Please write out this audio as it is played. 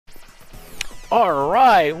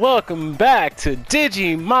Alright, welcome back to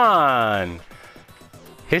Digimon!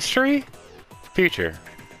 History? Future?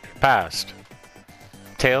 Past?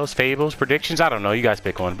 Tales, fables, predictions? I don't know, you guys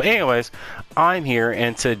pick one. But anyways, I'm here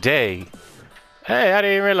and today... Hey, I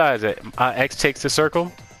didn't realize it. X takes the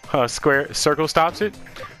circle. Circle stops it.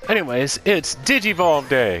 Anyways, it's Digivolve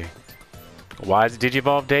Day. Why is it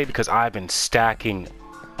Digivolve Day? Because I've been stacking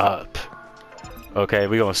up. Okay,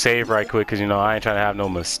 we're gonna save right quick because, you know, I ain't trying to have no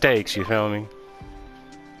mistakes, you feel me?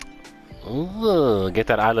 Ooh, get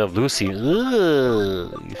that I Love Lucy.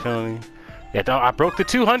 Ooh, you feel me? Yeah, I broke the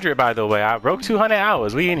 200, by the way. I broke 200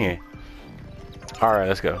 hours. We in here. Alright,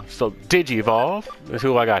 let's go. So, Digivolve. Let's see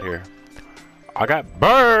who I got here. I got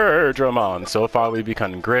Birdramon. So far, we've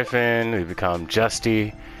become Griffin. We've become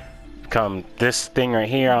Justy. Become this thing right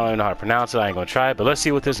here. I don't even know how to pronounce it. I ain't gonna try it. But let's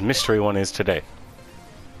see what this mystery one is today.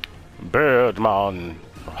 Birdmon,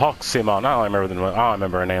 Hoximon. I don't remember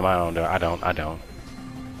her name. I don't.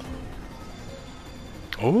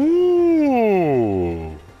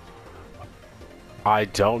 Ooh. I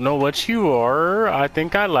don't know what you are. I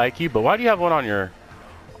think I like you, but why do you have one on your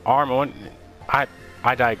arm? I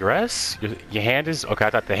digress. Your hand is okay.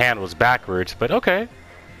 I thought the hand was backwards, but okay.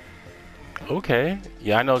 Okay.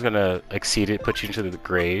 Yeah, I know it's gonna exceed it, put you into the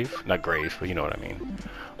grave. Not grave, but you know what I mean.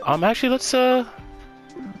 Actually, let's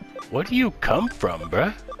where do you come from,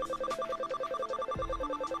 bruh?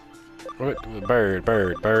 Bird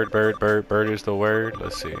is the word.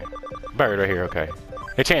 Let's see. Bird right here, okay.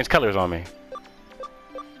 It changed colors on me.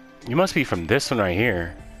 You must be from this one right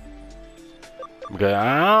here. Because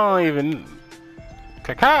I don't even...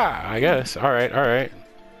 Kaka, I guess. Alright.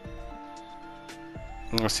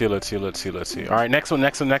 Let's see. Alright, next one.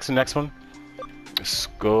 Let's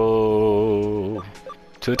go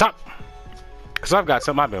to the top. Because I've got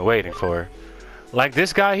something I've been waiting for. Like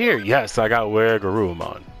this guy here. Yes, I got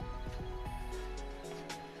Garurumon.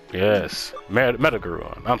 Yes.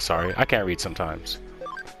 Metagarurumon. I'm sorry. I can't read sometimes.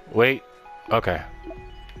 Wait. Okay.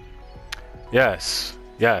 Yes.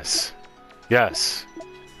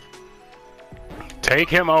 Take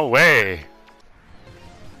him away.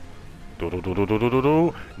 Dine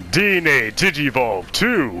Digivolve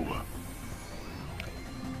 2.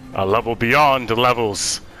 A level beyond the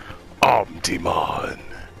levels. Digimon.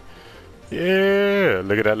 Yeah,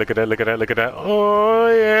 look at that. Oh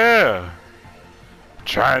yeah.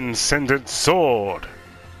 Transcendent sword.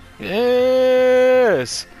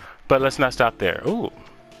 Yes. But let's not stop there. Ooh.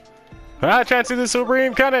 Transcendent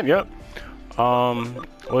supreme cannon. Yep. What are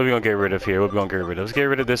we gonna get rid of here? Let's get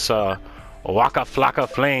rid of this Waka Flocka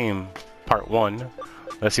Flame Part 1.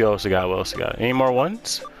 Let's see what else we got. Any more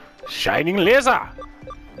ones? Shining Laser.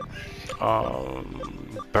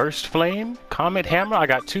 Burst Flame, Comet Hammer. I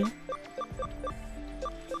got two.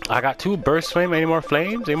 Burst Flame. Any more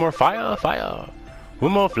flames? Any more fire?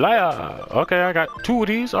 One more flyer. Okay, I got two of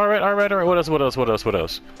these. All right. What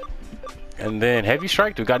else? And then Heavy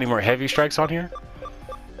Strike. Do we got any more Heavy Strikes on here?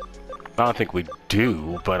 I don't think we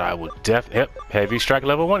do, but I will Yep, Heavy Strike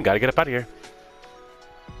level 1. Gotta get up out of here.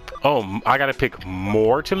 Oh, I gotta pick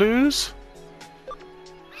more to lose?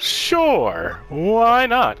 Sure, why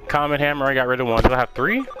not? Comet Hammer, I got rid of 1. Do I have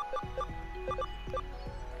 3?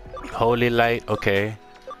 Holy Light, okay.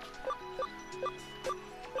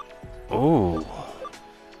 Ooh.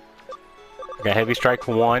 I got Heavy Strike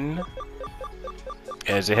 1.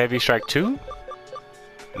 Is it Heavy Strike 2?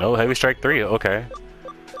 No, Heavy Strike 3, okay.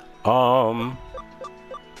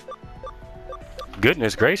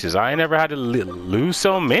 Goodness gracious, I ain't never had to lose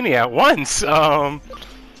so many at once.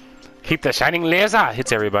 Keep the Shining Laser.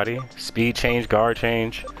 Hits everybody. Speed change, guard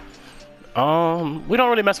change. We don't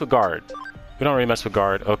really mess with guard.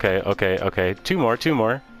 Okay. Two more.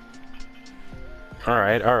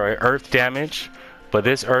 Alright. Earth damage. But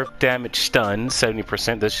this earth damage stuns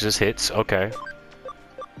 70%. This just hits. Okay.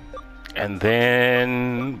 And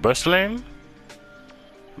then Burst Flame.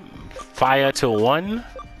 Fire to 1.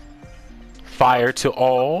 Fire to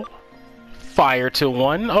all. Fire to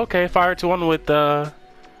 1. Okay, fire to 1 with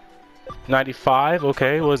 95.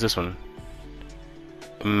 Okay, what is this one?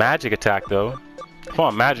 Magic attack though. Come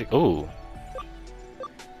on, magic. Ooh.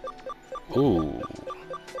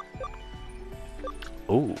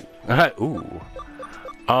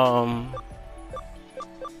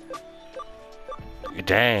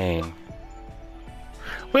 Dang.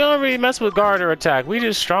 We don't really mess with guard or attack. We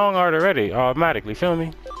just strong art already automatically. Feel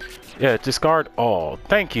me? Yeah, discard all.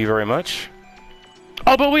 Thank you very much.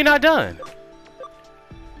 Oh, but we not done.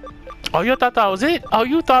 Oh, you thought that was it? Oh,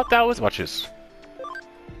 you thought that was... Watch this.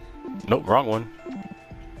 Nope, wrong one.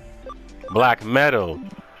 Black metal.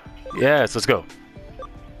 Yes, let's go.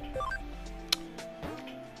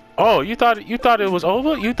 Oh, you thought it was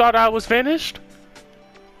over? You thought I was finished?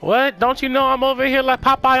 What? Don't you know I'm over here like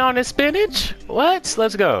Popeye on his spinach? What?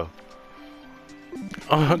 Let's go.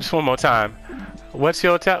 Oh, just one more time. What's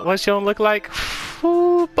your look like?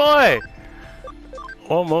 Ooh, boy.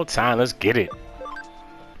 One more time. Let's get it.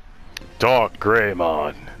 Dark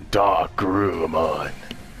Greymon. Dark Grumon.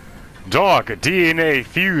 Dark DNA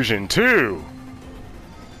Fusion 2.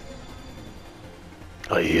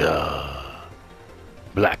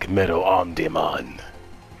 Black Metal Omdemon.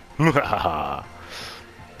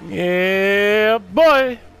 Yeah,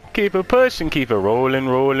 boy. Keep it pushing, keep it rolling,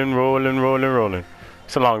 rolling, rolling, rolling, rolling.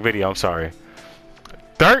 It's a long video, I'm sorry.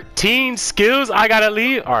 13 skills I gotta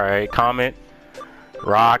leave? Alright, comment.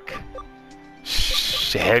 Rock.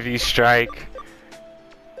 Heavy strike.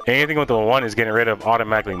 Anything with the 1 is getting rid of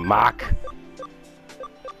automatically. Mock.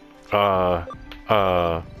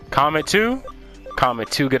 Comment 2.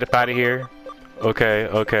 Comment 2, get up out of here. Okay,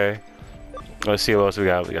 okay. Let's see what else we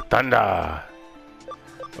got. We got Thunder.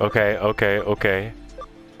 Okay, okay, okay.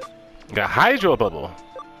 We got Hydro Bubble.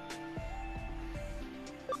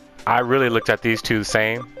 I really looked at these two the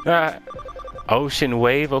same. Ocean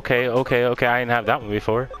Wave. Okay, okay, okay. I didn't have that one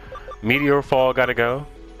before. Meteor Fall, gotta go.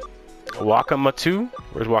 Wakamatu.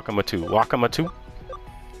 Where's Wakamatu? Wakamatu.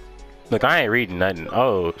 Look, I ain't reading nothing.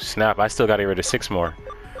 Oh, snap. I still gotta get rid of 6 more.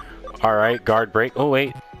 Alright, guard break. Oh,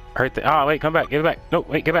 wait. Hurt the. Oh, wait, come back. Get it back. No,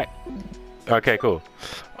 wait, get back. Okay, cool.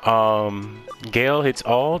 Gale hits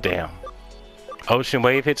all. Damn. Ocean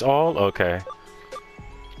Wave hits all. Okay.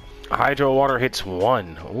 Hydro Water hits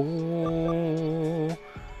 1. Ooh.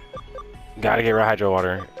 Gotta get rid of Hydro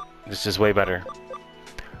Water. This is way better.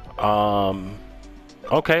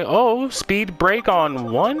 Okay. Oh, speed break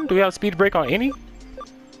on 1? Do we have speed break on any?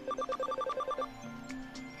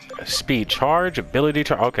 Speed charge, ability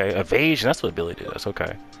charge. Okay, evasion. That's what ability does.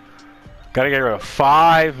 Okay. Gotta get rid of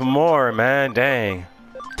 5 more, man. Dang.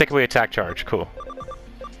 Take away attack charge. Cool.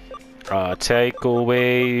 Take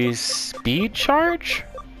away speed charge?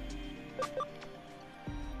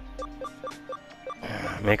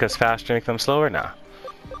 Make us faster, make them slower? Nah.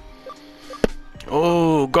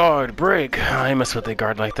 Oh, guard break. I mess with the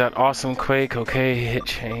guard like that. Awesome quake. Okay, hit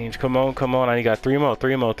change. Come on, come on. I got 3 more,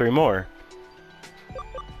 3 more, 3 more.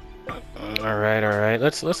 Alright, alright.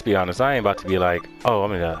 Let's be honest. I ain't about to be like, oh,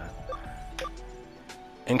 I'm gonna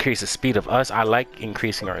increase the speed of us. I like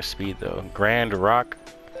increasing our speed though. Grand Rock.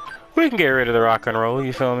 We can get rid of the rock and roll,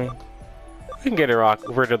 you feel me? We can get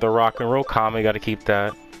rid of the rock and roll. Kami, gotta keep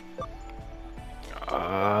that.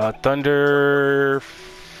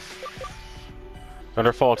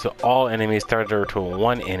 Thunderfall to all enemies, Thunder to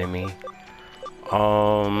 1 enemy.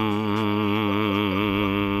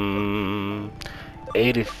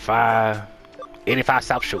 85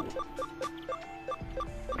 South Shoe.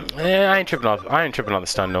 I ain't tripping on the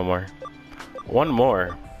stun no more. 1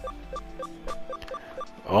 more.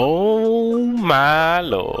 Oh my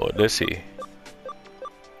lord. Let's see.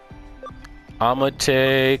 I'ma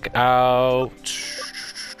take out.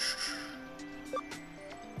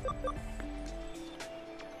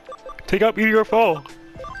 Take out Meteor Fall.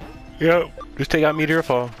 Yep, just take out Meteor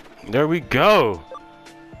Fall. There we go.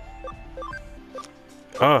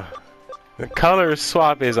 The color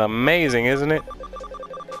swap is amazing, isn't it?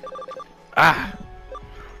 Ah.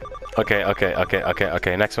 Okay, okay, okay, okay,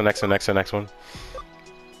 okay. Next one.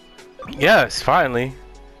 Yes, finally.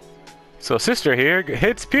 So sister here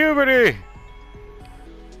hits puberty.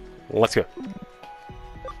 Let's go.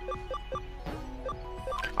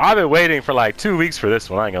 I've been waiting for like 2 weeks for this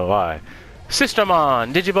one, I ain't gonna lie.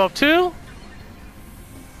 Sistermon, Digievole 2?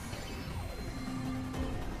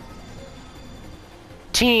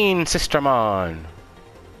 Teen Sistermon.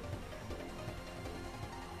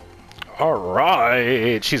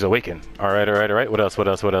 Alright, she's awakened. Alright. What else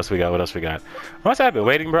we got? Honestly, I've been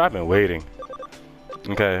waiting, bro. I've been waiting.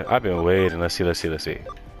 Okay, I've been waiting. Let's see.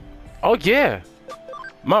 Oh yeah!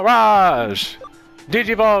 Mirage!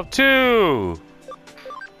 Digievole 2!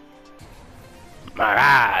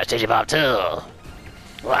 Mirage, Digievole 2!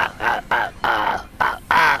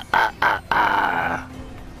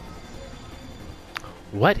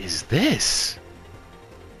 What is this?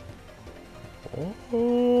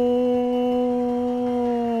 Oh,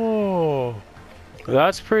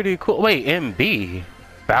 that's pretty cool. Wait, MB?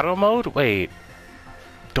 Battle mode? Wait.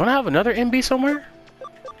 Don't I have another MB somewhere?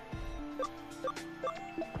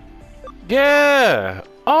 Yeah!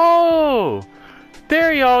 Oh!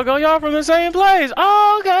 There y'all go. Y'all from the same place.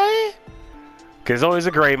 Oh, okay. Cause always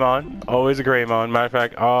a Greymon. Always a Greymon. Matter of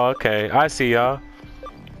fact, oh, okay. I see y'all.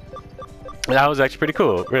 That was actually pretty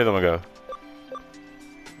cool. Where did them go?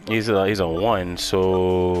 He's a 1,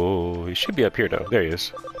 so he should be up here though. There he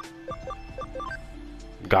is.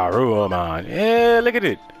 Garurumon. Yeah, look at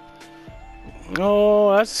it.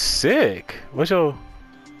 Oh, that's sick. What's your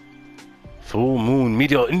Full Moon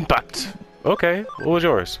Meteor Impact? Okay, what was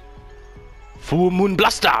yours? Full Moon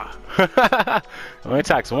Blaster. Only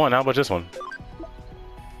tax 1. How about this one?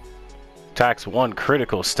 Tax 1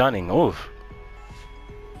 critical stunning. Oof.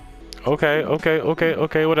 Okay.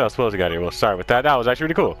 What else? What else we got here? Well, sorry with that. That was actually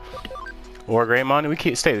really cool. War Greymon, we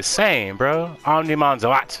can't stay the same, bro. Omnimon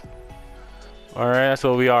Zawat. Alright, that's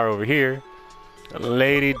what we are over here.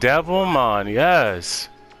 Lady Devilmon, yes.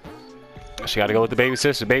 She gotta go with the baby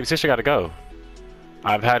sister. Baby sister gotta go.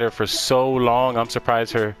 I've had her for so long. I'm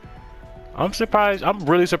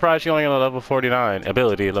really surprised she only on a level 49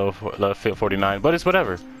 ability, level 49, but it's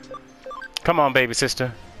whatever. Come on, baby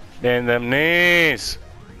sister. Bend them knees.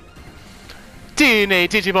 DNA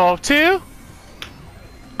Digievole 2.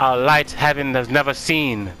 A light heaven has never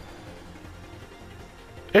seen.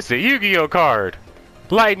 It's the Yu-Gi-Oh card.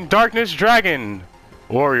 Light and Darkness Dragon.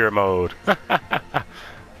 Warrior mode.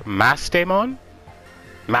 Mastamon?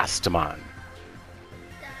 Mastamon.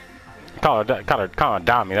 Call her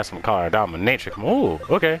Dami. That's what call her Dominatrix. Ooh,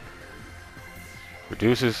 okay.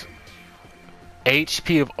 Reduces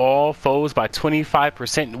HP of all foes by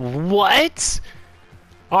 25%. What?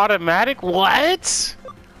 Automatic? What?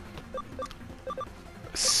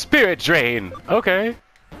 Spirit Drain. Okay.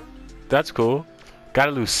 That's cool.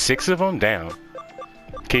 Gotta lose 6 of them? Damn.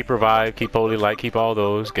 Keep Revive, keep Holy Light, keep all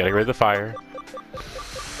those. Get rid of the fire.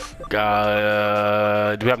 Do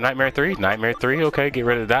we have Nightmare 3? Nightmare 3, okay. Get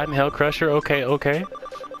rid of that. And Hell Crusher, okay.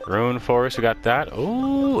 Rune Forest, we got that.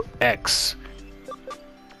 Ooh, X.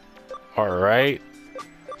 Alright.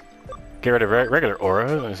 Get rid of regular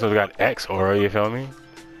Aura. So we got X Aura, you feel me?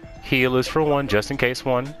 Heal is for 1, just in case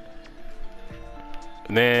 1.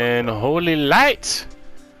 And then Holy Light.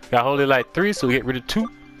 Got Holy Light 3, so we get rid of 2.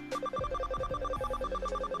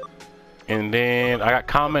 And then I got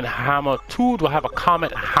Comet Hammer 2. Do I have a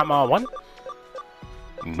Comet Hammer 1?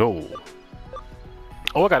 No.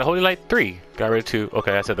 Oh, I got a Holy Light 3. Got rid of 2.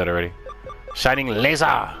 Okay, I said that already. Shining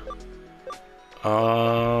Laser.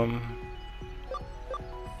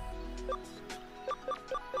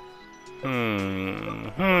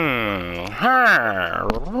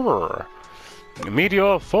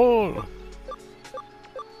 Meteor Fall.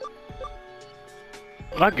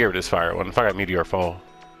 I'll get rid of this fire one if I got Meteor Fall.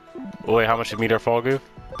 Oh, wait, how much did Meteor Fall give?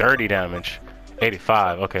 30 damage.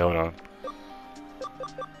 85. Okay, hold on.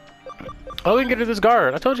 Oh, we can get rid of this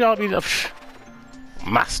guard. I told you I'll be the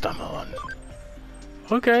Mastermon.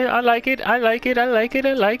 Okay, I like it.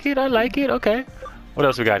 Okay. What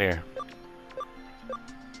else we got here?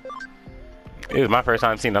 It was my first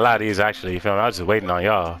time seeing a lot of these actually. You feel me? I was just waiting on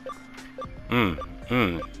y'all.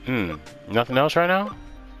 Nothing else right now?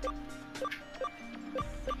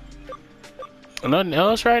 Nothing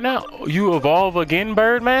else right now? You evolve again,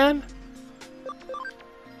 Birdman?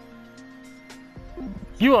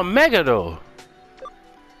 You a mega though.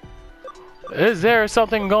 Is there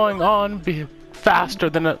something going on faster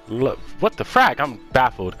than a... What the frack? I'm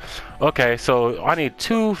baffled. Okay, so I need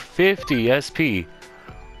 250 SP.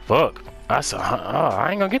 Fuck. That's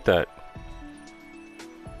I ain't gonna get that.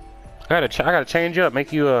 I gotta change you up,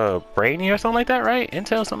 make you a brainy or something like that, right?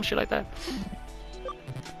 Intel, some shit like that.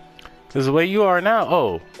 Cause the way you are now,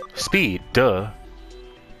 oh, speed, duh.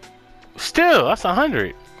 Still, that's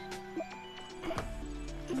 100.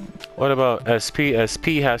 What about SP?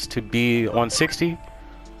 SP has to be 160.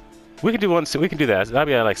 We can do we can do that. That'll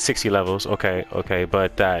be at like 60 levels. Okay,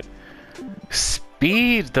 but that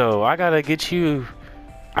speed though, I gotta get you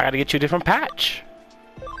a different patch.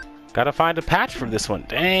 Gotta find a patch for this one.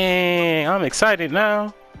 Dang, I'm excited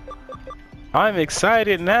now.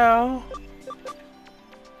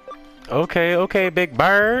 Okay, Big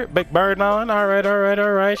Bird on.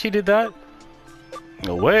 Alright, she did that.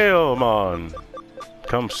 Whalemon.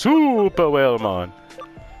 Come super Whalemon.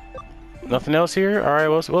 Nothing else here? Alright,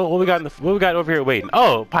 what we got what we got over here waiting?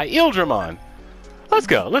 Oh, Pyildramon. Let's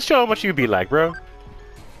go. Let's show them what you be like, bro.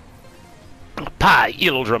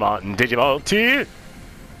 Pyildramon and Digimon T.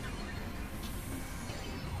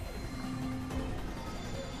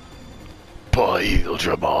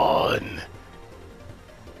 Pyildramon.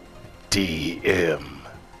 DM.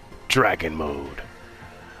 Dragon mode.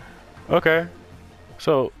 Okay.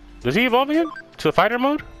 So, does he evolve again? To a fighter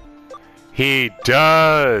mode? He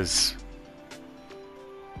does.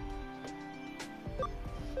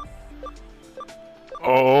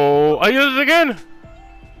 Oh, I use it again.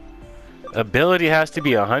 Ability has to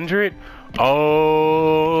be 100.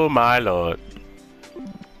 Oh my lord.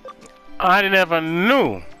 I never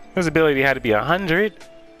knew His ability had to be 100.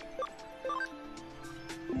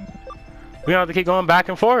 We don't have to keep going back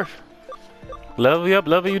and forth. Level you up,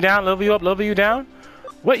 level you down, level you up, level you down.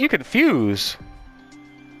 What? You confuse?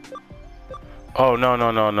 Oh no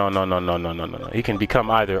no no no no no no no no no! He can become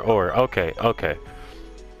either or. Okay, okay.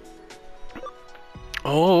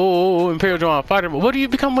 Oh, Imperial Digimon Fighter. What do you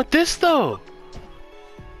become with this though?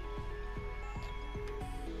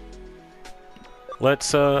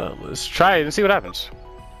 Let's try it and see what happens.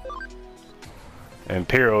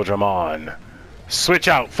 Imperial Digimon, switch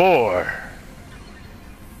out for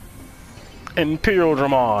Imperial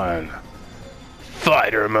Digimon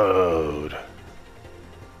Fighter mode.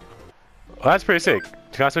 Well, that's pretty sick.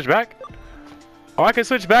 Can I switch back? Oh, I can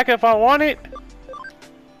switch back if I want it.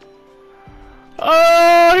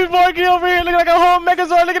 Oh, he's walking over here looking like a whole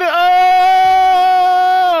Megazord. Look at it.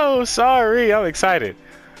 Oh, sorry. I'm excited.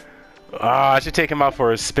 I should take him out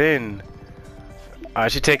for a spin. I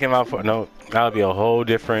should take him out for... No, that'll be a whole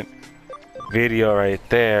different video right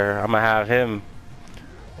there. I'm going to have him...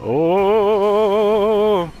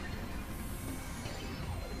 Oh!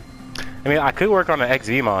 I mean, I could work on an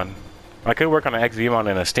XVmon. I could work on an XVmon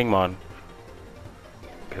and a Stingmon.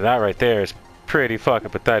 Cause that right there is pretty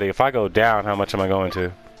fucking pathetic. If I go down, how much am I going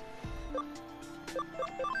to?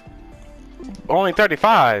 Only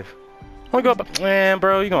 35. We go up, man,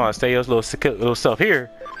 bro. You gonna stay your little self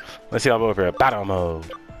here? Let's see. I'll go over here. Battle mode.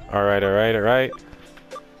 All right, all right, all right.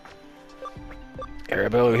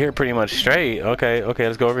 Everybody over here pretty much straight. Okay, okay.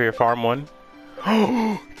 Let's go over here. Farm one.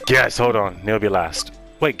 Yes. Hold on. He'll be last.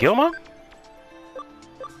 Wait, Gilmon?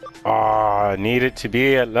 Ah, needed to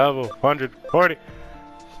be at level 140.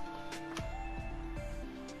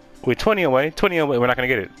 We're 20 away. 20 away. We're not gonna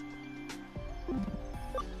get it.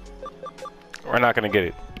 We're not gonna get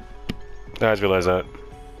it. I just realized that.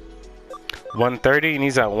 130, and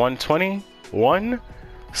he's at 120.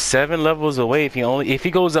 7 levels away. If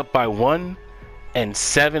he goes up by 1 and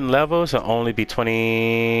 7 levels, he'll only be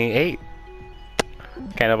 28.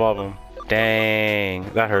 Can't evolve him. Dang,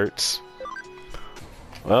 that hurts.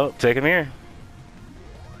 Well, take him here.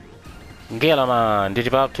 Gilmon,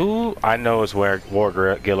 Digivolve 2. I know it's where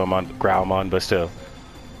Gilmon, Growlmon, but still.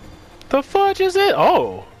 The fudge is it?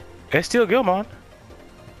 Oh, it's still Gilmon.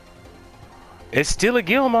 It's still a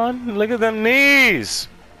Gilmon. Look at them knees.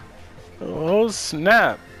 Oh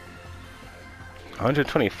snap.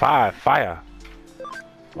 125 fire.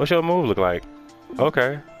 What's your move look like?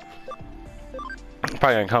 Okay. Probably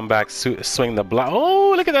gonna come back, swing the block.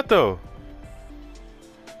 Oh, look at that though.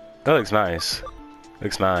 That looks nice.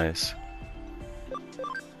 Looks nice.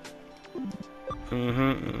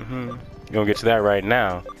 Gonna get to that right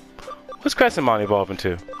now. What's Crescentmon evolving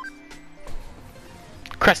to?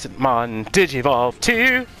 Crescentmon Digivolve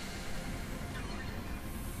 2.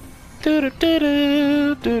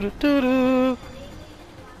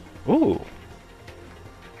 Ooh.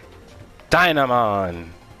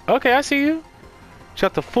 Dynamon. Okay, I see you.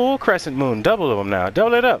 Shut the full Crescent Moon. Double of them now.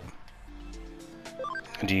 Double it up.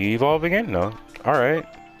 Do you evolve again? No. Alright.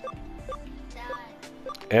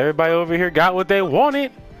 Everybody over here got what they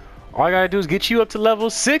wanted. All I gotta do is get you up to level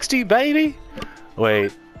 60, baby.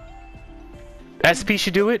 Wait. SP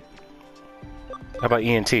should do it? How about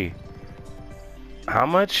ENT? How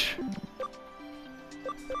much?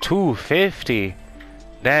 250.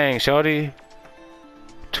 Dang, shorty.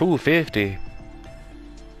 250.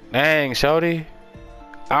 Dang, shorty.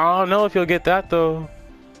 I don't know if you'll get that though.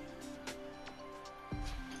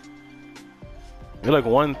 You're like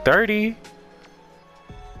 130.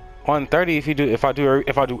 130 if I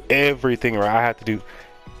do everything right. I have to do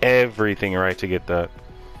everything right to get that.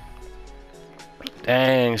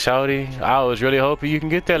 Dang, shawty. I was really hoping you can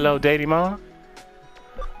get that little Digimon.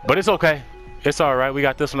 But it's okay. It's alright. We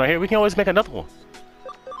got this one right here. We can always make another one.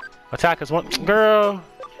 Attack us one. Girl.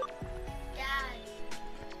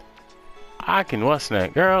 I can what's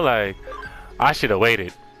that? Girl, like, I should have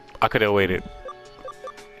waited. I could have waited.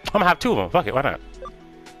 I'm gonna have 2 of them. Fuck it. Why not?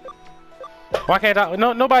 Why can't I?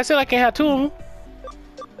 No, nobody said I can't have 2 of them.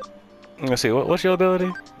 Let's see. What's your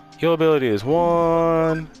ability? Your ability is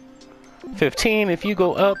 115. If you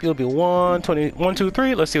go up, you'll be 120. 1, 2,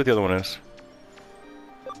 3. Let's see what the other one is.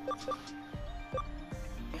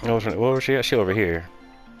 What was she at? She over here.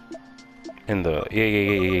 In the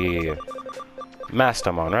yeah.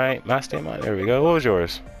 Mastermon, right? Mastermon. There we go. What was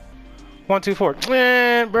yours? 1, 2, 4.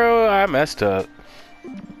 Man, bro, I messed up.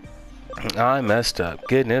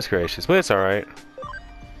 Goodness gracious, but it's all right.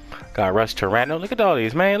 Got Rush Tyranno. Look at all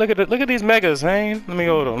these, man. Look at these megas, man. Let me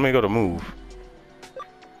go to move.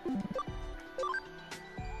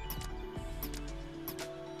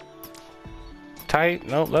 Tight.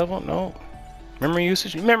 No level. No. Memory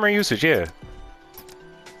usage? Memory usage, yeah.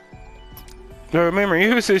 No, memory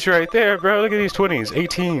usage right there, bro. Look at these 20s,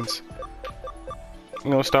 18s. I'm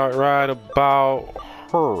gonna start right about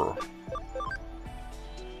her.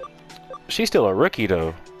 She's still a rookie,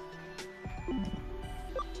 though.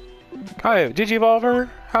 Hi, Digievole her?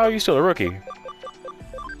 How are you still a rookie?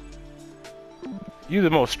 You the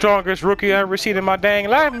most strongest rookie I've ever seen in my dang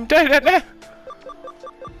life.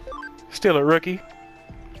 Still a rookie.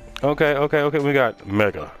 Okay, okay, okay. We got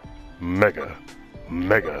Mega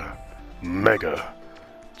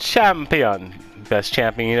Champion. Best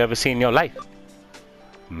champion you've ever seen in your life.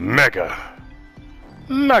 Mega.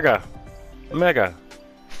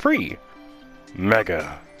 Free.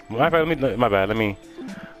 Mega. My bad. Let me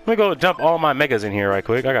go dump all my megas in here right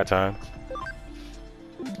quick. I got time.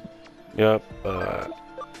 Yep.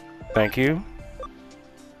 Thank you.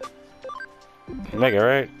 Mega,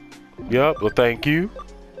 right? Yup. Well, thank you.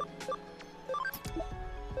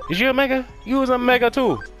 Is you a mega? You was a mega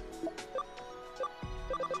too.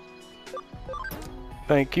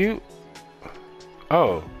 Thank you.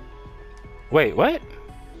 Oh. Wait, what?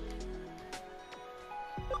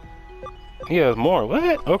 He has more.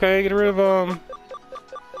 What? Okay, get rid of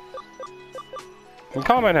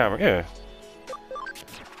Combat Hammer, yeah.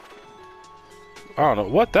 I don't know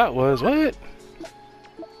what that was. What?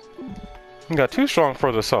 You got too strong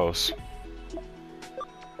for the sauce.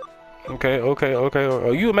 Okay, okay, okay.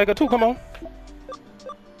 Oh, you a mega too? Come on.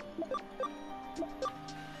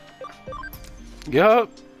 Yup.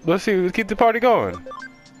 Let's see. Let's keep the party going.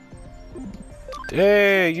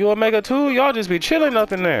 Hey, you a mega too? Y'all just be chilling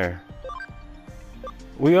up in there.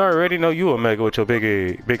 We already know you a mega with your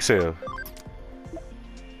big self.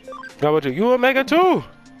 How about you? You a mega too?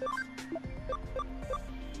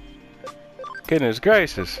 Goodness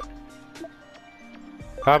gracious.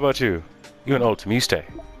 How about you? You an ultimate. You stay.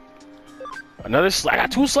 Another I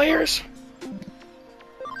got 2 slayers?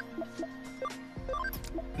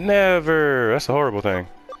 Never. That's a horrible thing.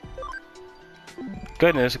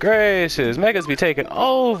 Goodness gracious. Megas be taking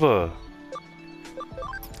over.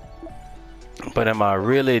 But am I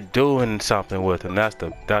really doing something with them? That's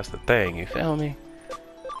the thing. You feel me?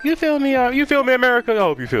 You feel me? You feel me, America? I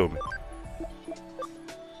hope you feel me.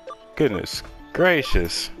 Goodness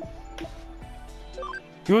gracious.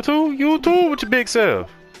 You too? You too with your big self.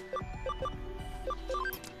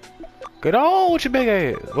 Get on with your big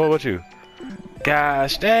ass. What about you?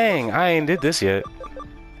 Gosh dang, I ain't did this yet.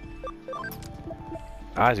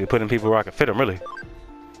 I just be putting people where I can fit them, really.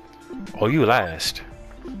 Oh, you last.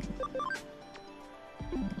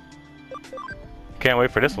 Can't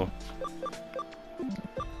wait for this one.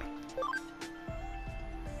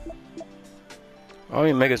 How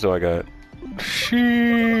many megas do I got? Sheesh.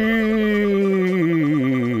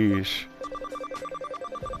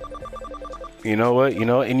 You know what? You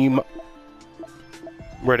know, and you...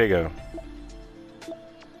 Where'd they go?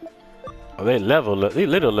 Oh, they little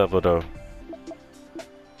level though.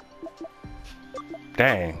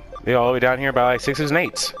 Dang. They all the way down here by like 6s and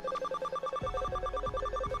 8s.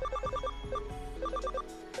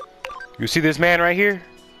 You see this man right here?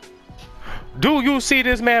 Do you see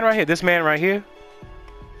this man right here? This man right here?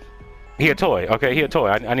 He a toy. Okay, he a toy.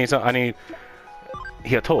 I need some.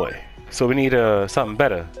 He a toy. So we need something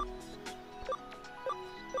better.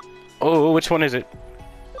 Oh, which one is it?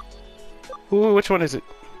 Ooh, which one is it?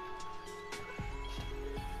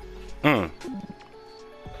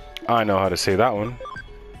 I know how to say that one.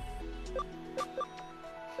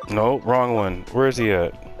 No, wrong one. Where is he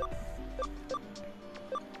at?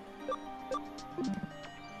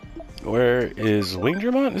 Where is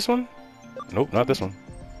Wingdramon? This one? Nope, not this one.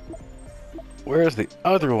 Where's the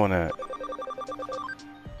other one at?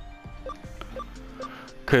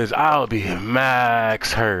 Cause I'll be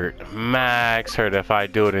max hurt if I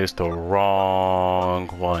do this the wrong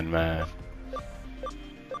one, man.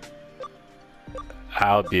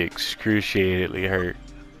 I'll be excruciatingly hurt.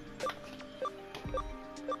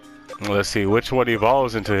 Let's see which one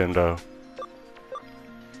evolves into him though.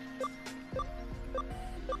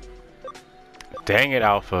 Dang it,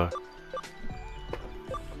 Alpha.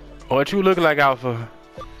 What you look like, Alpha?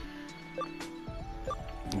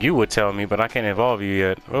 You would tell me, but I can't evolve you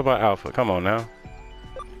yet. What about Alpha? Come on now.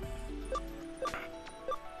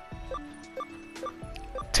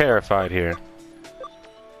 Terrified here.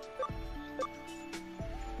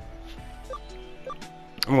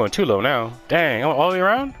 I'm going too low now. Dang, I'm all the way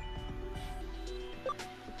around?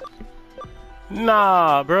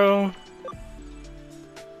 Nah, bro.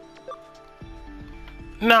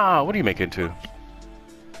 Nah, what do you make it to?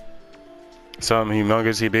 Some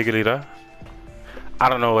humongous biggity da? I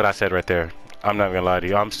don't know what I said right there. I'm not gonna lie to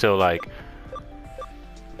you. I'm still like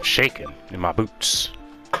shaking in my boots.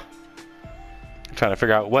 I'm trying to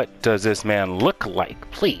figure out what does this man look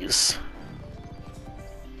like, please.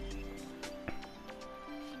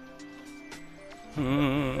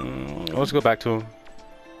 Let's go back to him.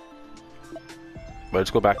 Let's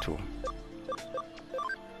go back to him.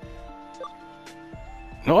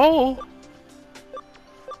 No!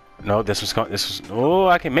 No, this was, oh,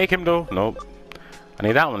 I can make him though. Nope. I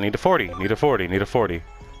need that one. Need a 40. Need a 40. Need a 40.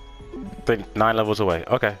 9 levels away.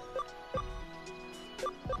 Okay.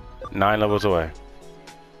 9 levels away.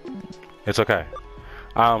 It's okay.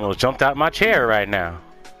 I almost jumped out my chair right now.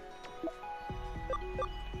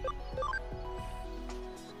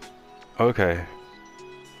 Okay.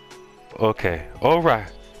 Okay.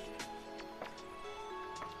 Alright.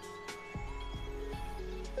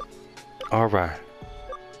 Alright.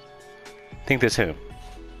 Think this him.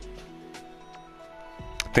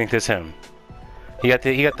 Think this him. He got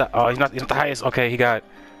the oh, he's not the highest. Okay, he got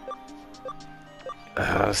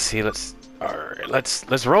let's see, let's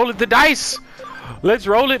roll it the dice. Let's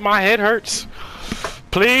roll it. My head hurts.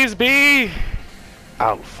 Please be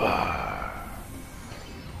Alpha.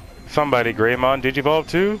 Somebody Greymon Digivolve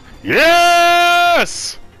too?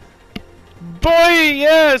 Yes! Boy,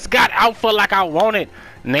 yes! Got Alpha like I want it.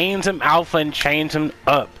 Named him Alpha and changed him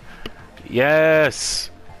up.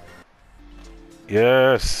 Yes.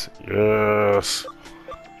 Yes. Yes.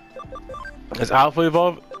 Is Alpha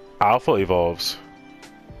evolve? Alpha evolves.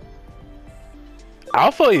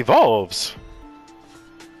 Alpha evolves.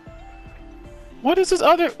 What is this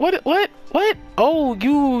other? What? Oh,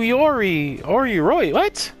 Yori Roy.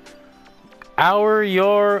 What? Our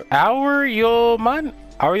Yoman?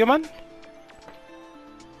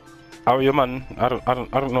 I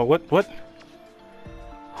don't know what?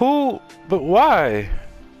 Who? But why?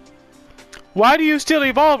 Why do you still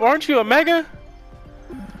evolve? Aren't you a Mega?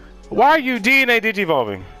 Why are you DNA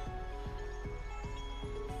Digivolving?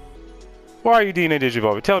 Why are you DNA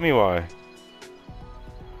Digivolving? Tell me why.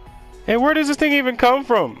 And where does this thing even come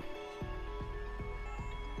from?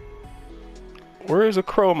 Where is a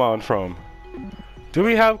Chromon from? Do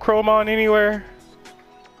we have Chromon anywhere?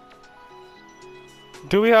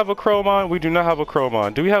 Do we have a Chromon? We do not have a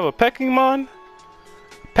Chromon. Do we have a Peckingmon?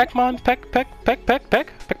 Peckmon? Peck.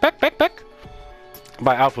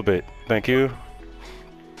 By alphabet. Thank you.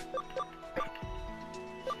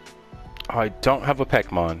 I don't have a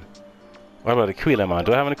Peckmon. What about a Quilamon?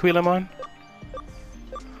 Do I have an Quilamon?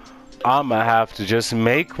 I'ma have to just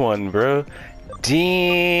make one, bro.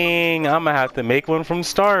 Ding! I'ma have to make one from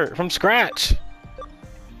scratch.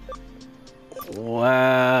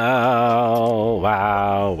 Wow.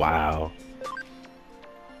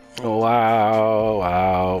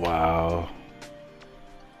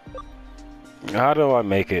 How do I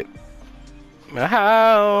make it?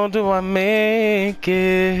 How do I make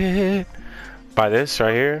it? By this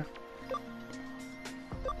right here.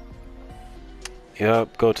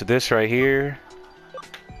 Yep, go to this right here.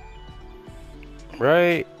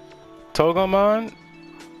 Right? Togemon?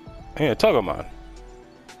 Yeah, Togemon.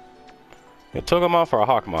 Yeah, Togemon for a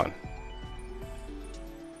Hawkmon.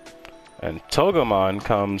 And Togemon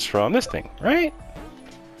comes from this thing, right?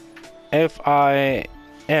 If I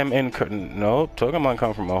am incorrect. Nope, Togemon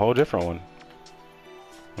comes from a whole different one.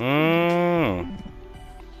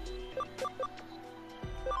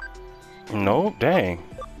 Nope, dang.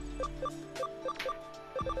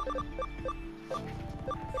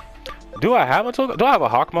 Do I have a Togemon? Do I have a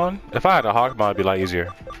Hawkmon? If I had a Hawkmon, it'd be a lot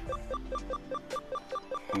easier.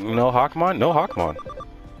 No Hawkmon? No Hawkmon.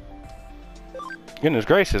 Goodness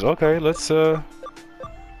gracious. Okay, let's who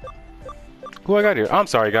I got here? I'm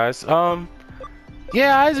sorry, guys.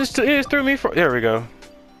 Yeah, it just threw me for. There we go.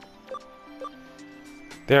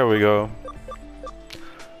 There we go.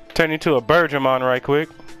 Turn you to a Bergermon right quick.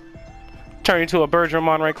 Turn you to a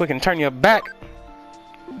Bergermon right quick and turn you back.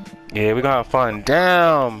 Yeah, we're gonna have fun.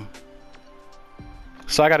 Damn.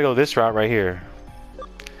 So I gotta go this route right here.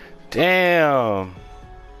 Damn.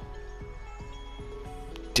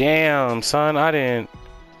 Damn, son, I didn't.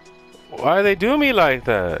 Why they do me like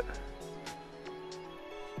that?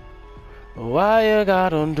 Why you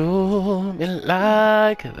gotta do me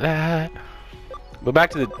like that? But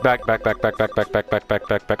back to the back. All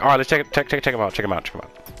right, let's check him out.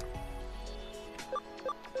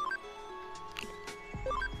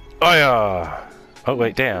 Oh yeah. Oh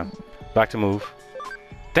wait, damn. Back to move.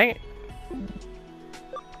 Dang it.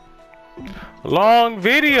 Long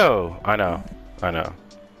video. I know.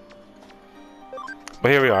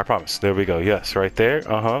 But here we are, I promise. There we go. Yes, right there.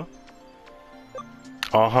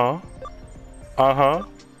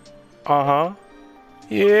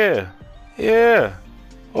 Yeah.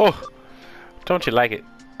 Oh, don't you like it?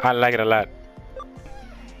 I like it a lot.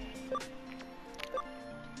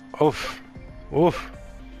 Oof. Oof.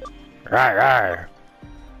 Rawr, rawr.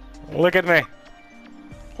 Look at me.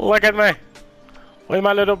 Look at me. With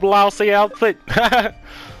my little blousey outfit.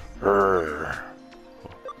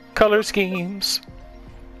 Color schemes.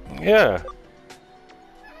 Yeah.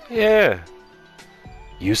 Yeah.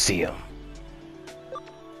 You see him.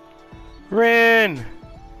 Ren.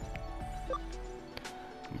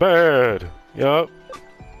 Bird. Yup.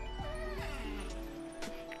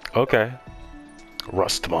 Okay.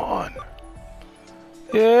 Rustmon.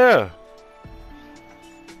 Yeah.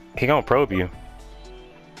 He gonna probe you.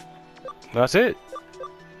 That's it.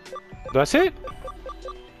 That's it.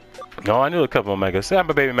 No, I knew a couple of megas. Yeah,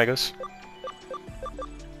 my baby megas.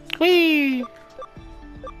 Whee!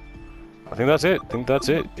 I think that's it. I think that's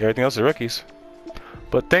it. Everything else is rookies.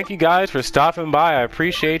 But thank you guys for stopping by. I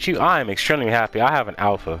appreciate you. I am extremely happy. I have an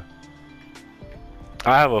alpha.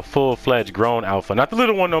 I have a full-fledged grown alpha. Not the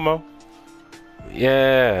little one no more.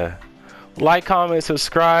 Yeah. Like, comment,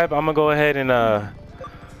 subscribe. I'm gonna go ahead and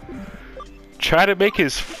try to make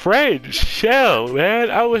his friend Shell,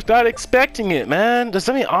 man. I was not expecting it, man. Does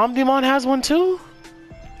that mean Omnimon has one too?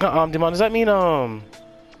 Not Omnimon. Does that mean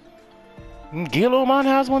Gilomon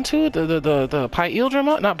has one too? The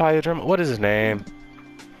Pyeldramon? Not Pyeldramon. What is his name?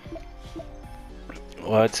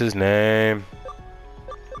 What's his name?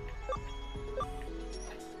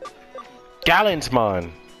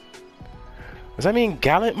 Gallantmon. Does that mean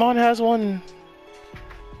Gallantmon has one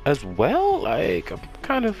as well? Like, I'm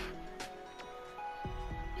kind of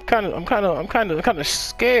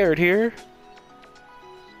scared here.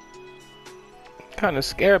 Kind of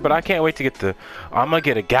scared, but I can't wait to get the. I'm gonna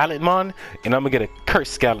get a Gallantmon, and I'm gonna get a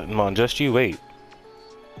cursed Gallantmon. Just you wait.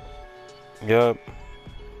 Yup.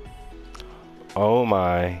 Oh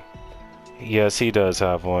my. Yes, he does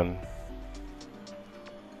have one.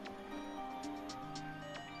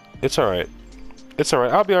 It's alright. It's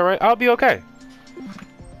alright. I'll be alright. I'll be okay.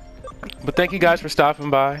 But thank you guys for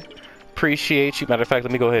stopping by. Appreciate you. Matter of fact,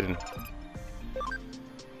 let me go ahead and.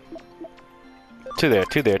 Two there,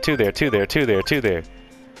 two there, two there, two there, two there, two there.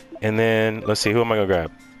 And then, let's see, who am I gonna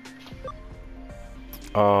grab?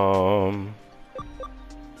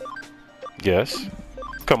 Yes.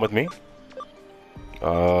 Come with me.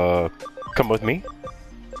 Come with me.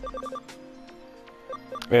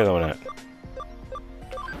 Where's the one at?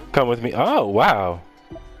 Come with me. Oh, wow.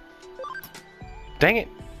 Dang it.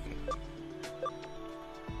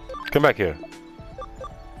 Come back here.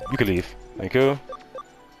 You can leave. Thank you.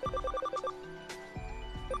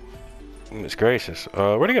 Goodness gracious.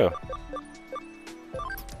 Where'd he go?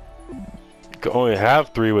 You can only have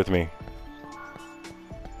 3 with me.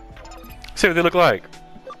 See what they look like.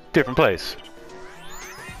 Different place.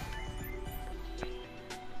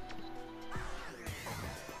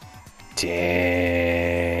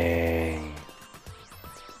 Dang.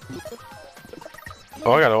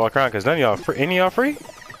 Oh, I gotta walk around because none of y'all free. Any of y'all free?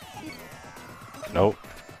 Nope.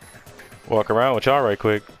 Walk around with y'all right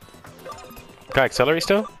quick. Can I accelerate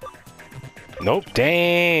still? Nope.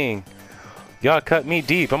 Dang. Y'all cut me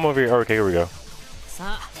deep. I'm over here. Okay, here we go.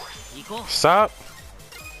 Stop.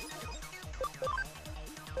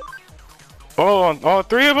 Oh, on all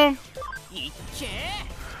 3 of them?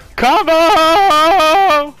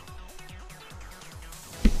 Combo!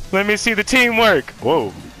 Let me see the teamwork. Whoa,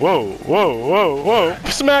 whoa, whoa, whoa, whoa.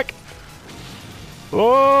 Smack.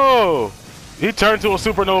 Whoa. He turned to a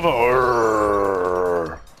supernova.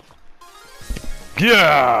 Urgh.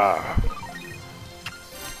 Yeah.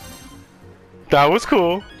 That was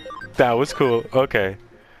cool. That was cool. Okay.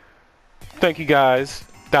 Thank you guys.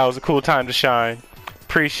 That was a cool time to shine.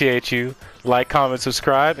 Appreciate you. Like, comment,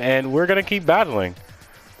 subscribe, and we're going to keep battling.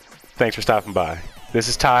 Thanks for stopping by. This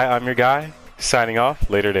is Ty. I'm your guy. Signing off.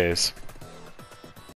 Later days.